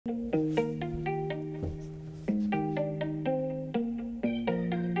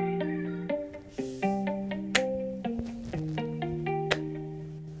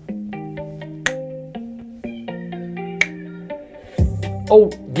Oh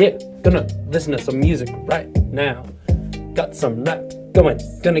yeah, gonna listen to some music right now. Got some rap going,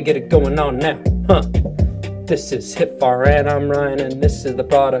 gonna get it going on now, huh? This is HITFAR and I'm Ryan and this is the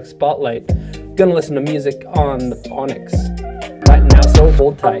product spotlight. Gonna listen to music on the Foniq right now, so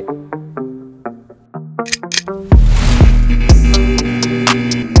hold tight.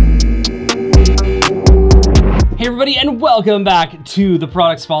 Hey everybody, and welcome back to the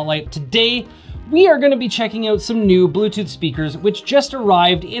product spotlight. Today, we are gonna be checking out some new Bluetooth speakers which just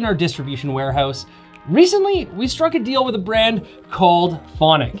arrived in our distribution warehouse. Recently, we struck a deal with a brand called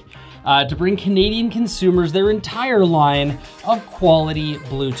Foniq to bring Canadian consumers their entire line of quality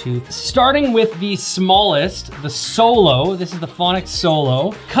Bluetooth. Starting with the smallest, the Solo. This is the Foniq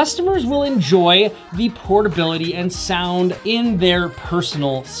Solo. Customers will enjoy the portability and sound in their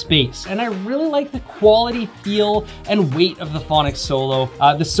personal space. And I really like the quality, feel, and weight of the Foniq Solo.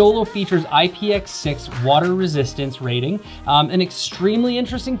 The Solo features IPX6 water resistance rating. An extremely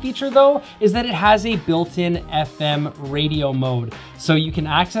interesting feature though, is that it has a built-in FM radio mode. So you can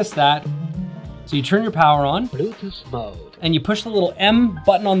access that. So you turn your power on, Bluetooth mode, and you push the little M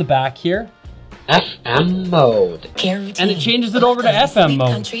button on the back here. FM mode. And it changes it over to FM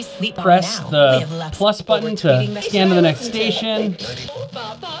mode. Press the plus button to scan to the next station.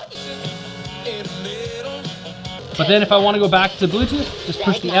 But then if I want to go back to Bluetooth, just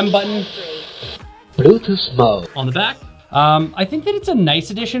push the M button. Bluetooth mode. On the back. I think that it's a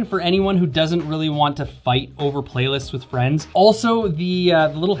nice addition for anyone who doesn't really want to fight over playlists with friends. Also, the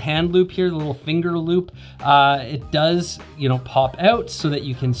little hand loop here, the little finger loop, it does, pop out so that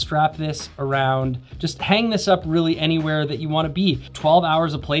you can strap this around. Just hang this up really anywhere that you want to be. 12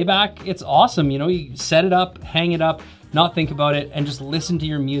 hours of playback, it's awesome. You set it up, hang it up, not think about it, and just listen to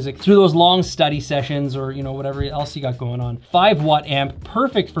your music through those long study sessions or whatever else you got going on. 5-watt amp,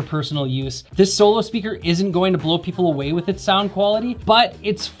 perfect for personal use. This Solo speaker isn't going to blow people away with its sound quality, but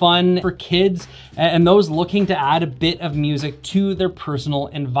it's fun for kids and those looking to add a bit of music to their personal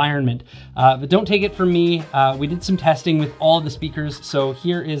environment. But don't take it from me. We did some testing with all of the speakers, so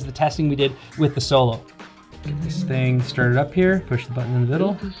here is the testing we did with the Solo. Get this thing started up here, push the button in the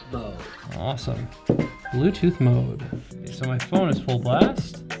middle. Bluetooth mode. Awesome. Bluetooth mode. Okay, so my phone is full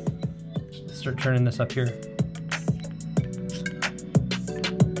blast. Let's start turning this up here.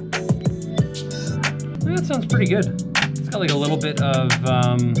 That sounds pretty good. It's got like a little bit of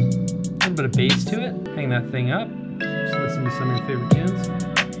bass to it. Hang that thing up. Just listen to some of your favorite tunes.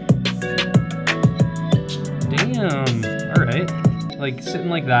 Damn. All right. Like sitting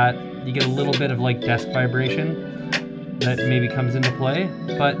like that, you get a little bit of like desk vibration that maybe comes into play.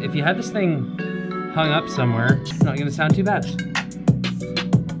 But if you had this thing hung up somewhere, it's not gonna sound too bad.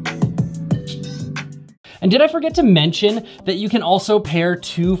 And did I forget to mention that you can also pair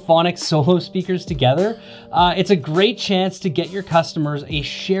two Foniq Solo speakers together? It's a great chance to get your customers a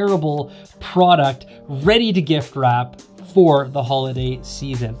shareable product ready to gift wrap for the holiday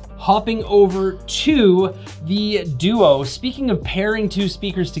season. Hopping over to the Duo, speaking of pairing two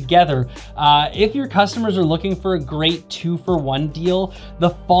speakers together, if your customers are looking for a great 2-for-1 deal,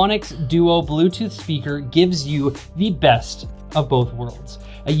 the Foniq Duo Bluetooth speaker gives you the best of both worlds.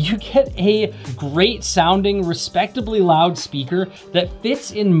 You get a great sounding, respectably loud speaker that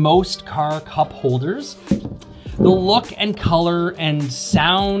fits in most car cup holders. The look and color and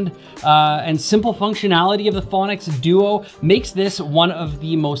sound and simple functionality of the Foniq Duo makes this one of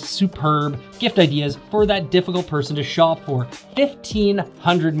the most superb gift ideas for that difficult person to shop for.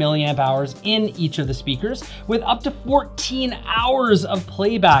 1,500 milliamp hours in each of the speakers with up to 14 hours of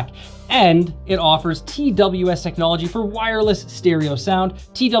playback. And it offers TWS technology for wireless stereo sound.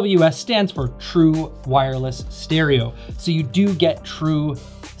 TWS stands for True Wireless Stereo. So you do get true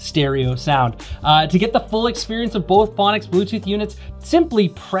stereo sound. To get the full experience of both Foniq's Bluetooth units, simply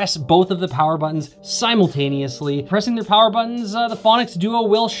press both of the power buttons simultaneously. Pressing their power buttons, the Foniq Duo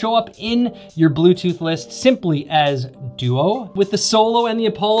will show up in your Bluetooth list simply as Duo, with the Solo and the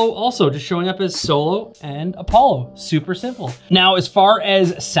Apollo also just showing up as Solo and Apollo. Super simple. Now, as far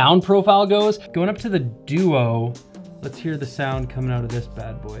as sound profile goes, going up to the Duo, let's hear the sound coming out of this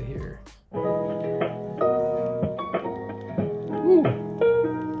bad boy here.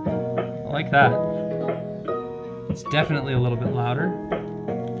 I like that. It's definitely a little bit louder.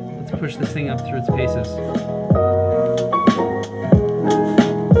 Let's push this thing up through its paces.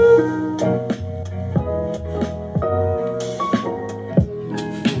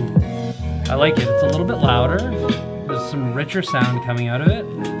 I like it. It's a little bit louder. There's some richer sound coming out of it.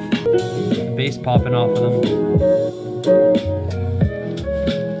 The bass popping off of them.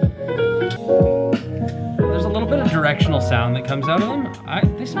 There's a little bit of directional sound that comes out of them.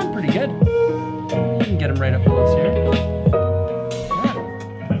 They sound pretty good. You can get them right up close here. Yeah.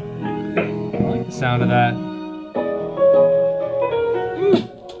 sound of that.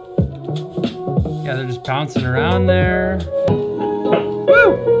 Yeah, they're just bouncing around there.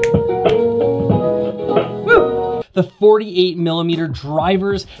 Woo! Woo! The 48mm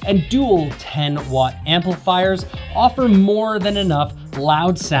drivers and dual 10-watt amplifiers offer more than enough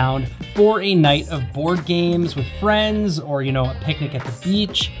loud sound for a night of board games with friends, or you know, a picnic at the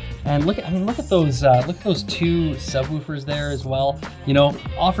beach. And look at those two subwoofers there as well. You know,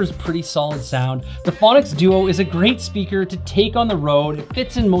 offers pretty solid sound. The Foniq Duo is a great speaker to take on the road. It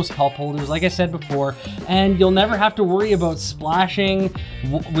fits in most cup holders, like I said before, and you'll never have to worry about splashing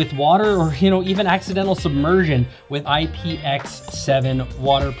with water, or you know, even accidental submersion with IPX7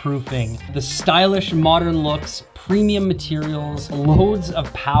 waterproofing. The stylish modern looks, premium materials, loads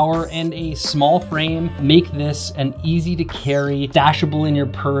of power, and a small frame make this an easy to carry, stashable in your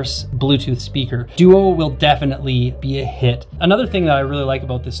purse Bluetooth speaker. Duo will definitely be a hit. Another thing that I really like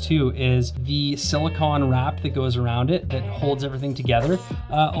about this too is the silicone wrap that goes around it that holds everything together.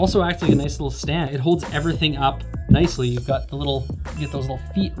 Also acts like a nice little stand. It holds everything up nicely. You've got the little, you get those little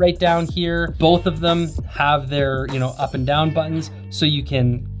feet right down here. Both of them have their, you know, up and down buttons, so you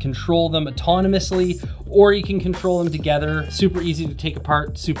can control them autonomously, or you can control them together. Super easy to take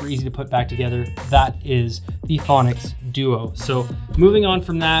apart, super easy to put back together. That is the Foniq Duo. So moving on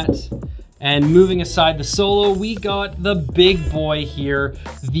from that, and moving aside the Solo, we got the big boy here,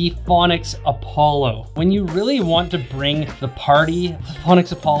 the Foniq Apollo. When you really want to bring the party, the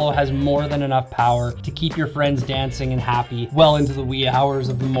Foniq Apollo has more than enough power to keep your friends dancing and happy well into the wee hours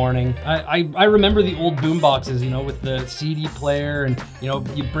of the morning. I remember the old boom boxes, you know, with the CD player, and you know,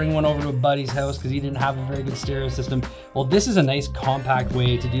 you bring one over to a buddy's house because he didn't have a very good stereo system. Well, this is a nice compact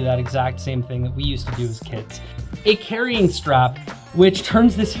way to do that exact same thing that we used to do as kids. A carrying strap, which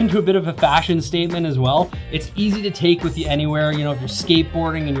turns this into a bit of a fashion statement as well. It's easy to take with you anywhere. You know, if you're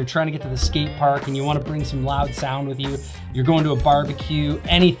skateboarding and you're trying to get to the skate park and you want to bring some loud sound with you, you're going to a barbecue,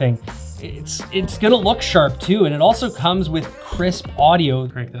 anything. It's gonna look sharp too, and it also comes with crisp audio.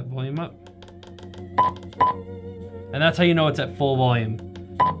 Crank that volume up. And that's how you know it's at full volume.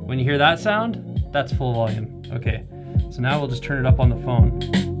 When you hear that sound, that's full volume. Okay, so now we'll just turn it up on the phone.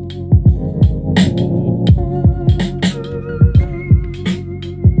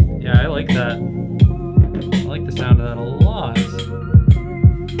 Yeah, I like that. I like the sound of that a lot.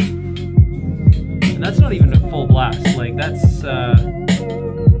 And that's not even a full blast. Like that's not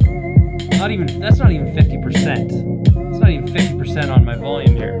even 50%. It's not even 50% on my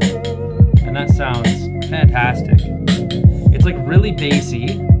volume here. And that sounds fantastic. It's like really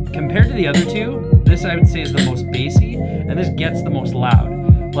bassy. Compared to the other two, this I would say is the most bassy, and this gets the most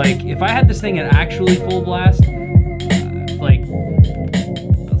loud. Like if I had this thing at actually full blast, like,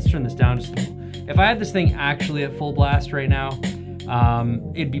 let's turn this down just a little. If I had this thing actually at full blast right now,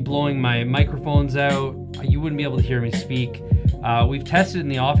 it'd be blowing my microphones out. You wouldn't be able to hear me speak. We've tested in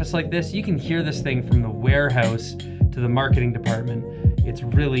the office like this. You can hear this thing from the warehouse to the marketing department. It's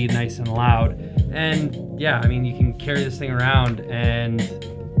really nice and loud. And yeah, I mean, you can carry this thing around and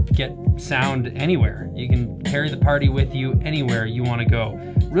get sound anywhere. You can carry the party with you anywhere you want to go.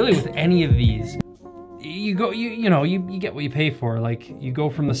 Really, with any of these, you get what you pay for. Like, you go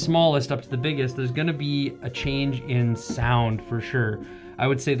from the smallest up to the biggest, there's gonna be a change in sound for sure. I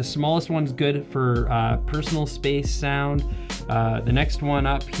would say the smallest one's good for personal space sound. The next one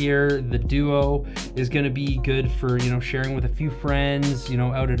up here, the Duo, is gonna be good for, you know, sharing with a few friends, you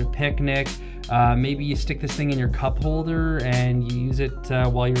know, out at a picnic. Maybe you stick this thing in your cup holder and you use it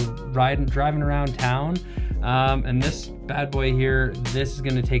while you're driving around town. And this bad boy here, this is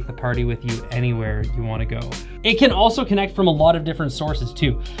gonna take the party with you anywhere you wanna go. It can also connect from a lot of different sources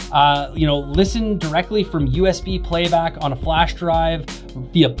too. You know, listen directly from USB playback on a flash drive,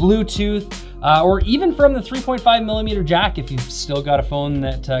 via Bluetooth, or even from the 3.5mm jack if you've still got a phone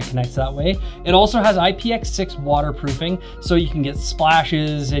that connects that way. It also has IPX6 waterproofing, so you can get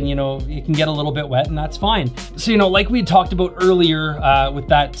splashes and, you know, it can get a little bit wet, and that's fine. So, you know, like we talked about earlier with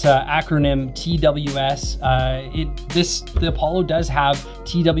that acronym TWS, the Apollo does have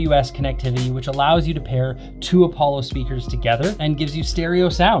TWS connectivity, which allows you to pair two Apollo speakers together and gives you stereo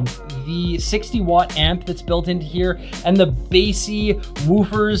sound. The 60-watt amp that's built into here and the bassy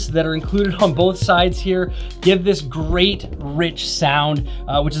woofers that are included on both sides here give this great rich sound,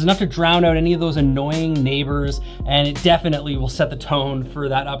 which is enough to drown out any of those annoying neighbors, and it definitely will set the tone for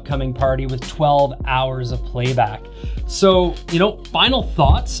that upcoming party with 12 hours of playback. So, you know, final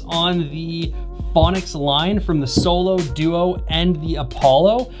thoughts on the Foniq line from the Solo, Duo, and the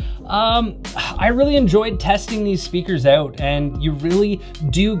Apollo. I really enjoyed testing these speakers out, and you really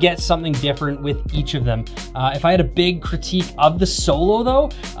do get something different with each of them. If I had a big critique of the Solo though,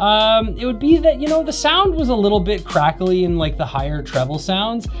 it would be that, you know, the sound was a little bit crackly in like the higher treble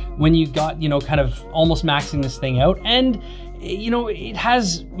sounds when you got, you know, kind of almost maxing this thing out. And you know, it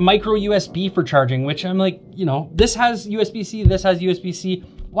has micro USB for charging, which I'm like, you know, this has USB-C, this has USB-C.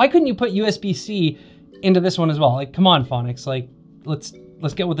 Why couldn't you put USB-C into this one as well? Like, come on, Foniq, like, let's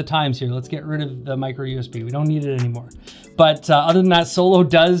get with the times here. Let's get rid of the micro USB. We don't need it anymore. But other than that, Solo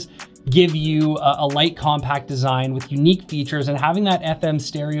does give you a light compact design with unique features, and having that FM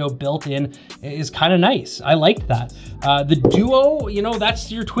stereo built in is kind of nice. I liked that. The Duo, you know,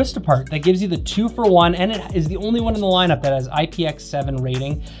 that's your twist apart. That gives you the 2-for-1, and it is the only one in the lineup that has IPX7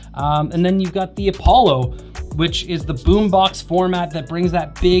 rating. And then you've got the Apollo, which is the boombox format that brings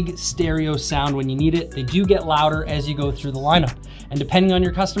that big stereo sound when you need it. They do get louder as you go through the lineup. And depending on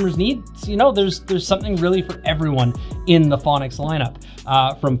your customer's needs, you know, there's something really for everyone in the Foniq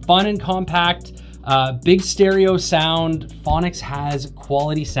lineup. From fun and compact, big stereo sound, Foniq has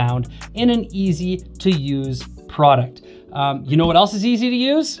quality sound in an easy to use product. You know what else is easy to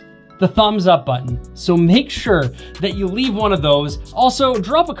use? The thumbs up button. So make sure that you leave one of those. Also,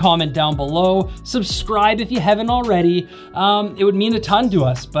 drop a comment down below. Subscribe if you haven't already. It would mean a ton to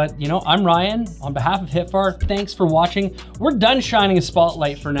us. But you know, I'm Ryan. On behalf of HITFAR, thanks for watching. We're done shining a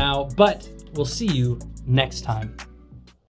spotlight for now, but we'll see you next time.